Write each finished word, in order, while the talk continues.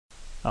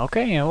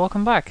Okay, and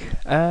welcome back.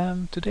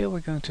 Today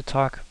we're going to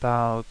talk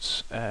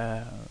about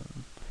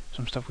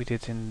some stuff we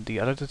did in the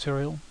other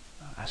tutorial,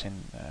 as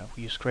in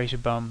we used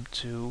CrazyBump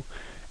to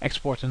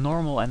export the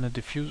normal and the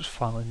diffuse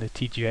file in the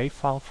TGA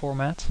file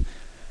format,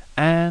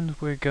 and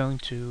we're going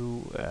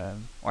to,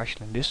 or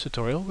actually in this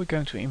tutorial, we're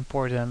going to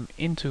import them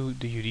into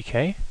the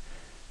UDK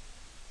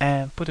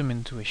and put them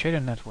into a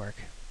shader network.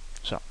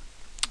 So,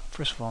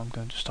 first of all I'm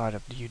going to start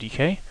up the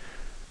UDK.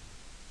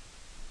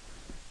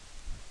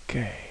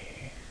 Okay.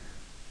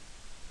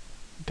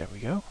 There we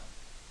go.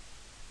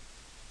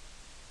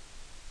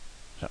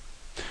 So,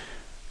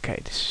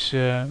 okay, this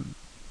is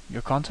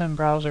your content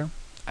browser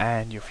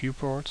and your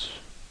viewports.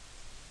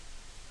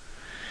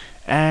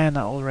 And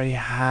I already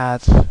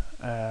had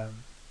a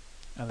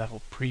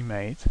level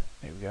pre-made.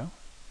 There we go.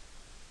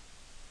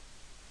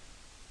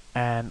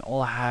 And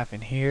all I have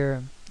in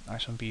here are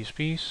some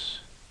BSPs,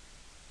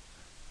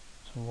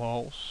 some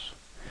walls,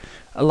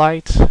 a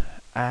light,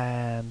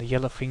 and the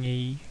yellow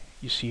thingy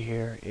you see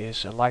here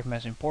is a light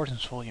mass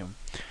importance volume.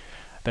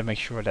 That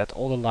makes sure that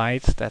all the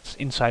light that's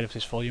inside of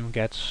this volume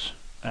gets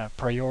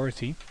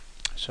priority.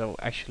 So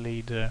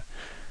actually the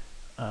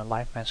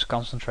light mass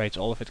concentrates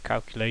all of its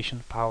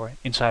calculation power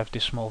inside of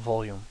this small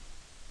volume.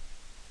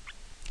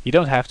 You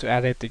don't have to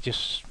add it, it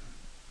just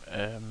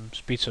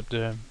speeds up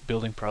the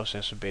building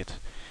process a bit.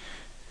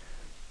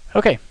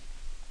 Okay,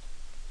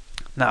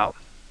 now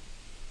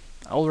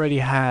I already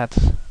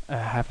have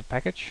a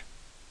package.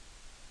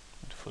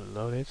 Fully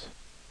loaded.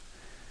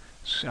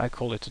 So I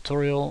call it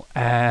tutorial,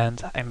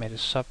 and I made a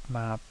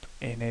submap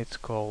in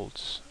it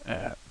called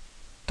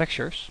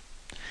textures.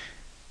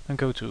 Then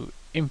go to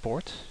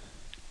import,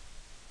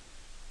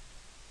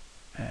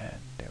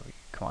 and there we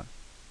come on.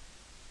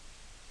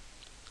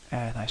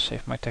 And I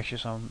save my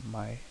textures on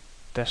my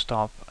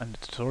desktop and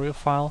the tutorial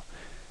file,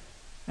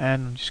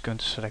 and I'm just going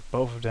to select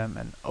both of them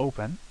and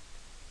open.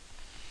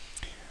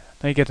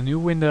 Then you get a new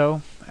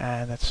window,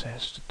 and that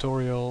says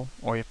tutorial,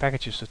 or your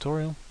package is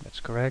tutorial. That's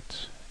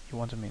correct. You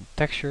want them in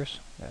textures,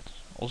 that's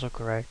also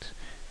correct.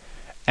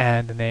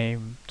 And the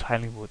name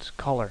tiling wood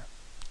color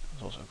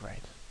is also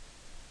great.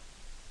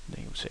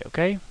 Then you would say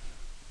OK,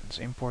 it's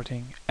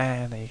importing,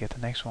 and then you get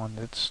the next one,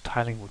 that's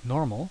tiling wood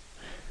normal.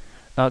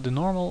 Now the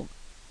normal,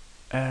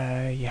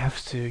 you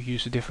have to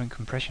use a different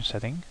compression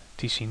setting,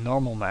 TC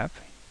normal map.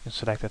 You can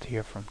select that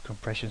here from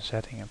compression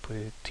setting and put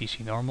it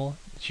TC normal.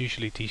 It's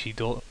usually TC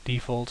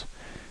default.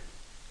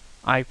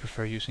 I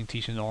prefer using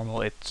TC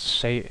normal. It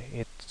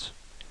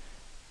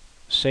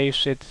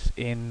saves it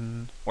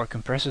in, or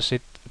compresses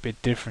it a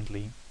bit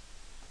differently.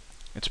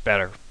 It's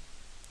better.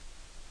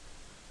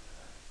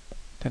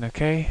 Then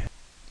OK,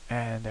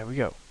 and there we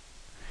go.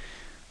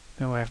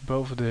 Now we have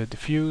both the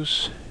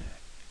diffuse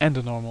and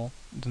the normal.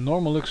 The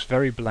normal looks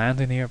very bland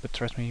in here, but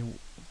trust me,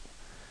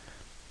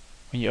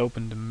 when you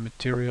open the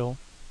material,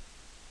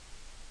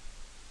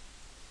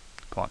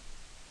 come on,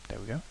 there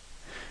we go.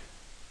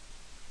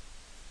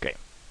 Okay,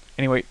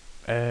 anyway,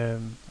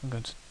 I'm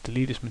going to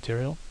delete this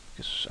material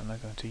because I'm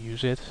not going to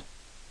use it.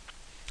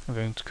 I'm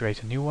going to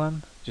create a new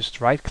one. Just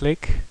right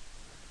click,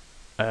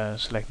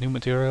 select new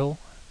material,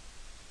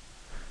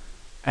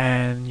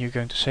 and you're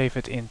going to save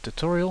it in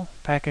tutorial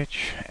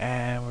package,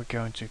 and we're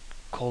going to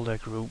call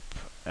that group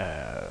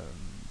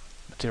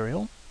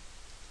material,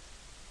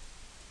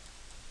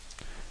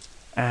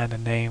 and the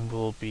name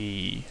will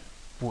be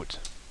wood.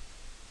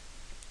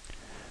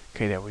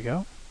 Okay, there we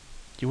go.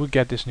 You would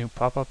get this new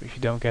pop-up. If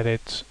you don't get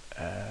it,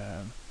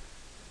 you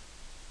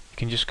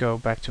can just go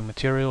back to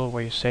material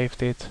where you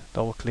saved it,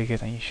 double click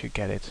it, and you should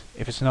get it.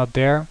 If it's not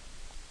there,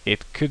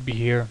 it could be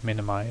here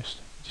minimized.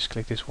 Just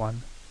click this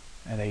one,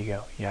 and there you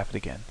go, you have it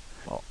again.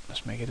 Well,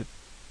 let's make it a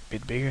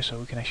bit bigger so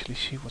we can actually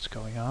see what's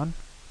going on.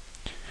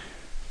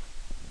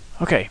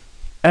 Okay,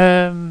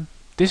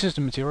 this is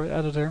the material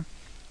editor,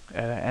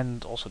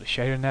 and also the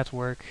shader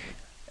network.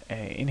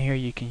 In here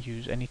you can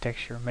use any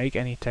texture, make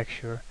any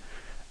texture.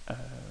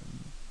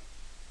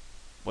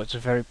 Well, it's a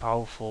very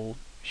powerful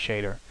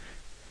shader.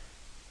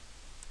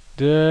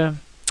 The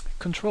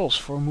controls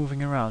for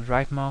moving around: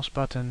 right mouse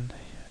button,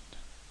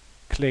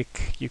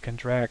 click, you can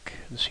drag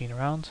the scene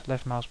around,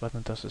 left mouse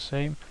button does the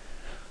same.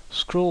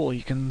 Scroll,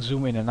 you can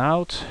zoom in and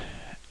out,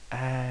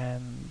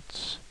 and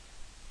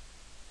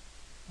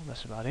well,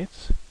 that's about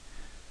it.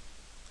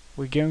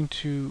 We're going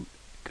to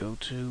go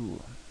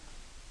to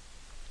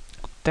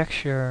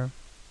texture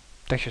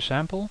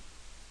sample,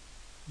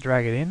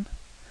 drag it in.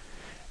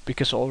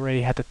 Because I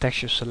already had the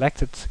texture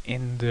selected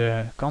in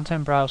the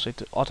content browser,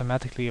 it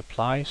automatically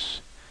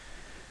applies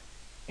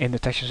in the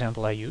texture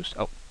sample I used.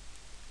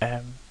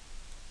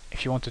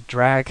 If you want to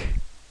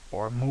drag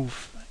or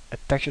move a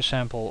texture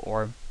sample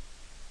or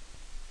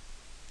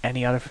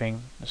any other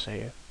thing, let's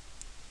say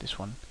this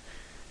one,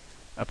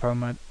 a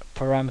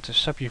parameter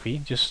sub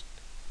UV, just,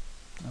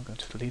 I'm going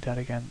to delete that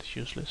again, it's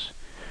useless.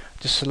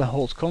 Just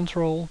hold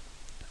Control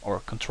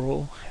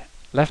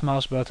left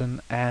mouse button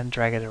and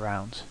drag it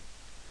around.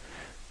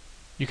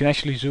 You can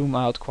actually zoom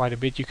out quite a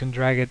bit. You can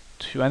drag it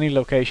to any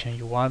location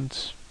you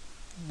want.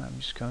 I'm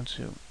just going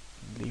to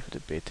leave it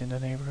a bit in the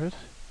neighborhood.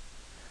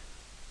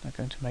 Not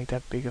going to make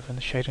that big of a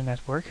shader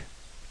network.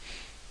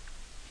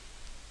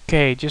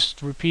 Okay,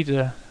 just repeat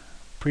the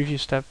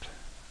previous step.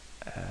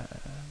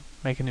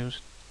 Make a new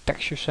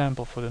texture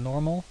sample for the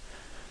normal.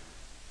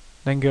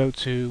 Then go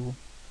to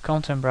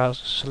content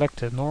browser, select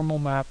the normal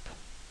map,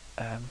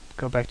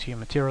 go back to your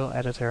material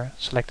editor,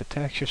 select the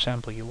texture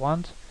sample you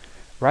want,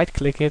 right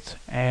click it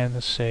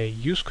and say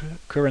use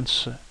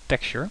current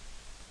texture,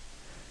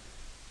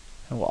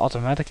 and will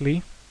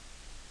automatically,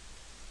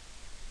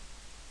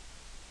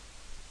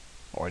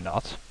 or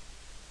not,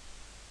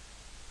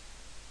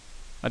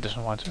 I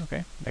doesn't want to, okay,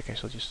 in that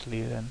case I'll just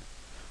delete it and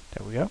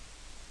there we go.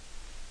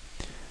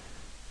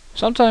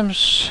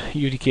 Sometimes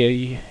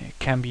UDK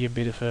can be a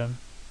bit of a,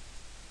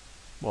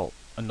 well,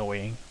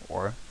 annoying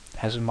or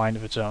has a mind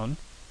of its own,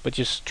 but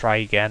just try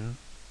again,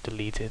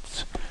 delete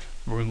it,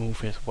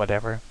 remove it,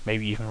 whatever,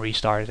 maybe even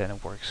restart it and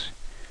it works.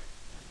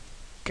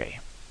 Okay,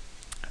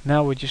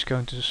 now we're just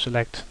going to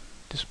select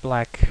this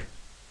black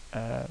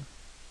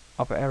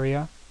upper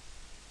area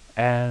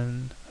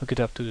and hook it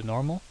up to the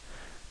normal.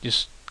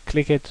 Just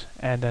click it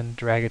and then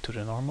drag it to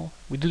the normal.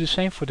 We do the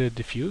same for the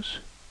diffuse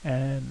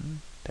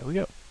and there we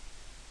go.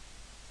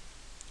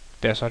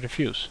 There's our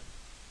diffuse.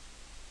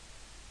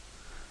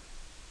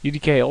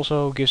 UDK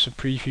also gives a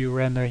preview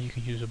render. You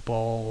can use a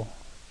ball,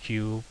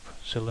 cube,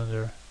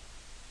 cylinder.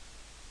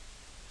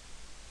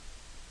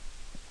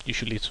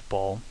 Usually it's a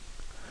ball.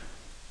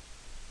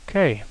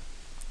 Okay,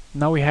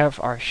 now we have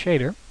our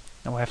shader.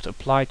 Now we have to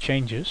apply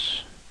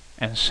changes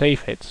and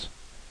save it.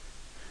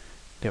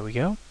 There we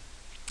go.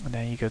 And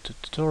then you go to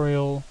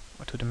tutorial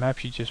or to the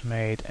map you just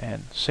made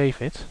and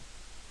save it.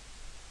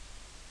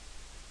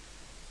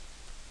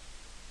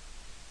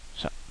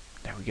 So,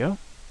 there we go.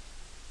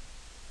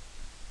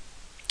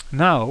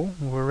 Now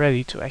we're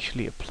ready to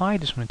actually apply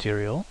this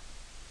material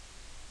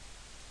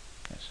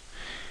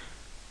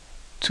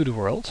to the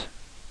world.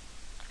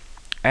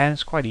 And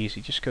it's quite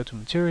easy. Just go to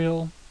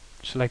material,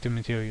 select the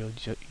material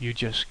you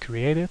just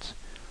created,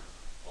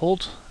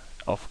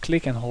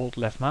 click and hold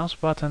left mouse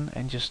button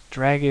and just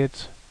drag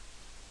it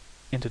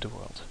into the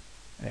world.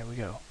 There we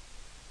go.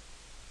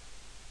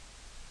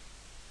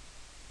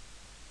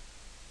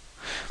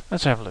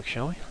 Let's have a look,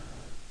 shall we?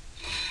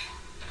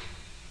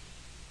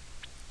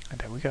 And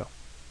there we go.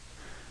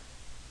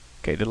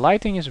 Okay, the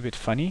lighting is a bit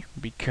funny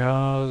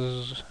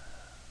because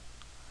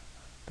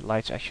the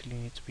lights actually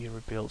need to be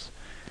rebuilt.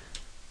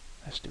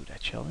 Let's do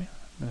that, shall we?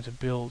 I'm going to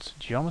build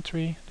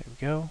geometry. There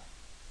we go.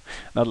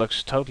 That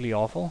looks totally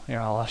awful. Here,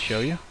 I'll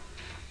show you.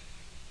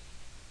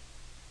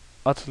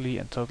 Utterly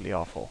and totally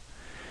awful.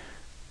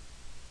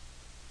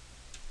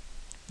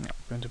 Now,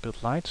 I'm going to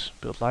build lights,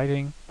 build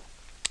lighting.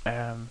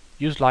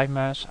 Use light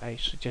mask. I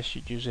suggest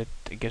you use it.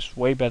 It gives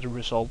way better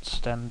results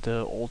than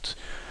the old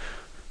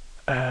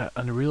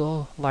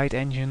Unreal light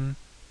engine.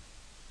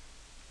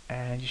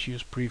 And just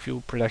use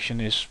preview. Production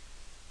is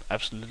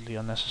absolutely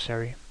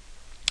unnecessary.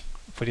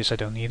 For this I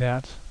don't need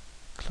that.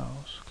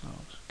 Close,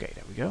 close. Okay,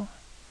 there we go.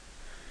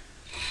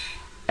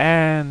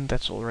 And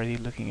that's already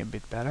looking a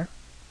bit better.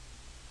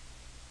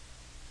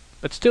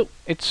 But still,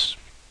 it's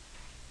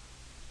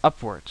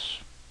upwards.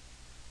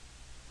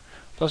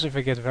 Plus if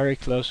I get very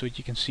close to it,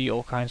 you can see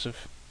all kinds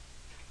of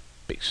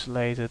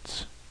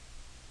pixelated...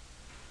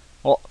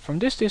 Well, from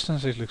this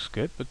distance it looks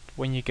good, but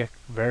when you get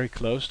very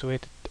close to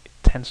it, it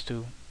tends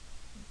to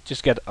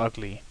just get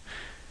ugly.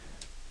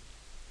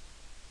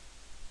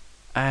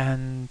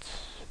 And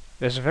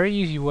there's a very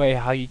easy way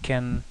how you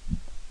can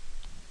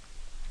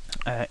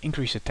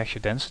increase the texture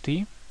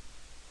density,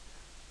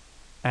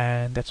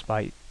 and that's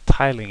by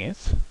tiling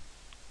it.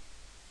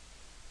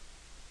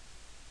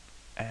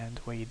 And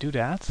when you do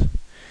that,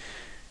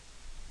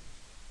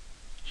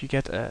 you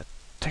get a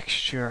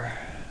texture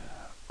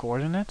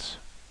coordinate.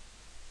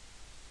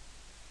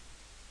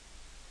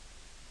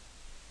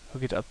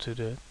 Hook it up to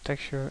the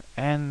texture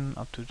and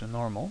up to the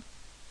normal.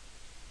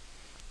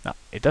 Now,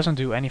 it doesn't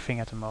do anything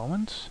at the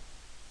moment,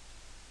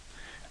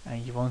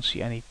 and you won't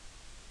see any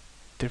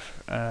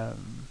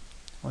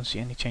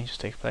changes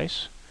take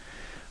place.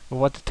 But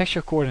what the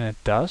texture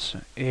coordinate does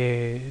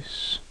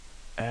is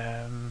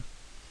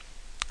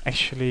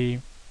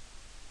actually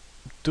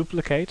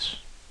duplicates,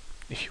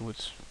 if you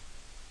would,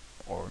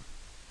 or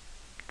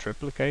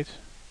triplicate,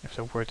 if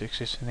the word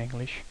exists in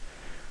English,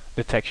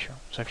 the texture.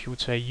 So if you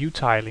would say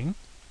U-tiling,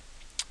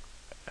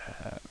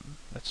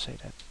 let's say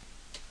that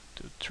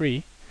to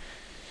 3.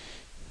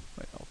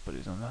 Wait, I'll put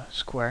it on a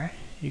square.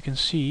 You can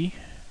see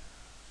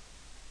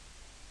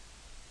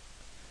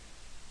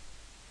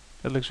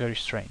that looks very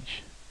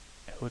strange.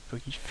 I would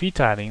put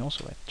V-tiling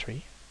also at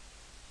 3.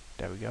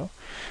 There we go.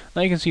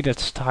 Now you can see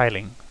that's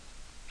tiling.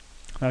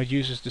 Now it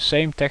uses the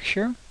same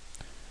texture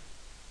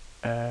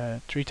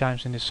 3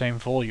 times in the same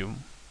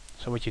volume.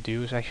 So what you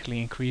do is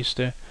actually increase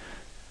the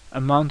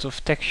amount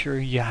of texture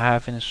you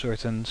have in a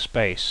certain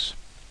space.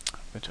 I'm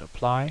going to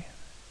apply.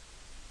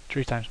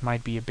 3 times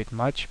might be a bit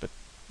much, but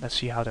let's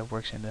see how that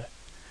works in the...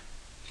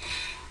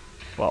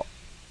 Well,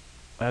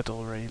 that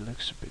already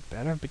looks a bit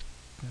better, but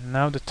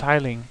now the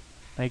tiling,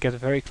 now you get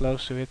very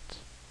close to it.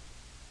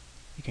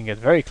 You can get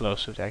very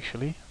close to it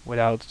actually,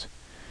 without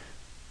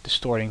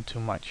distorting too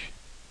much.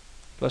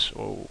 Plus,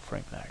 oh,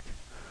 frame lag.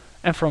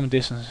 And from a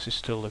distance it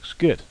still looks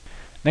good.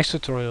 Next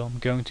tutorial I'm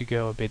going to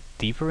go a bit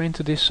deeper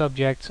into this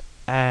subject,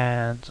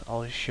 and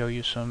I'll show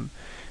you some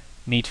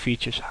neat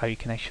features how you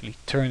can actually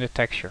turn the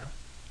texture.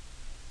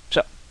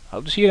 So,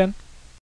 hope to see you then.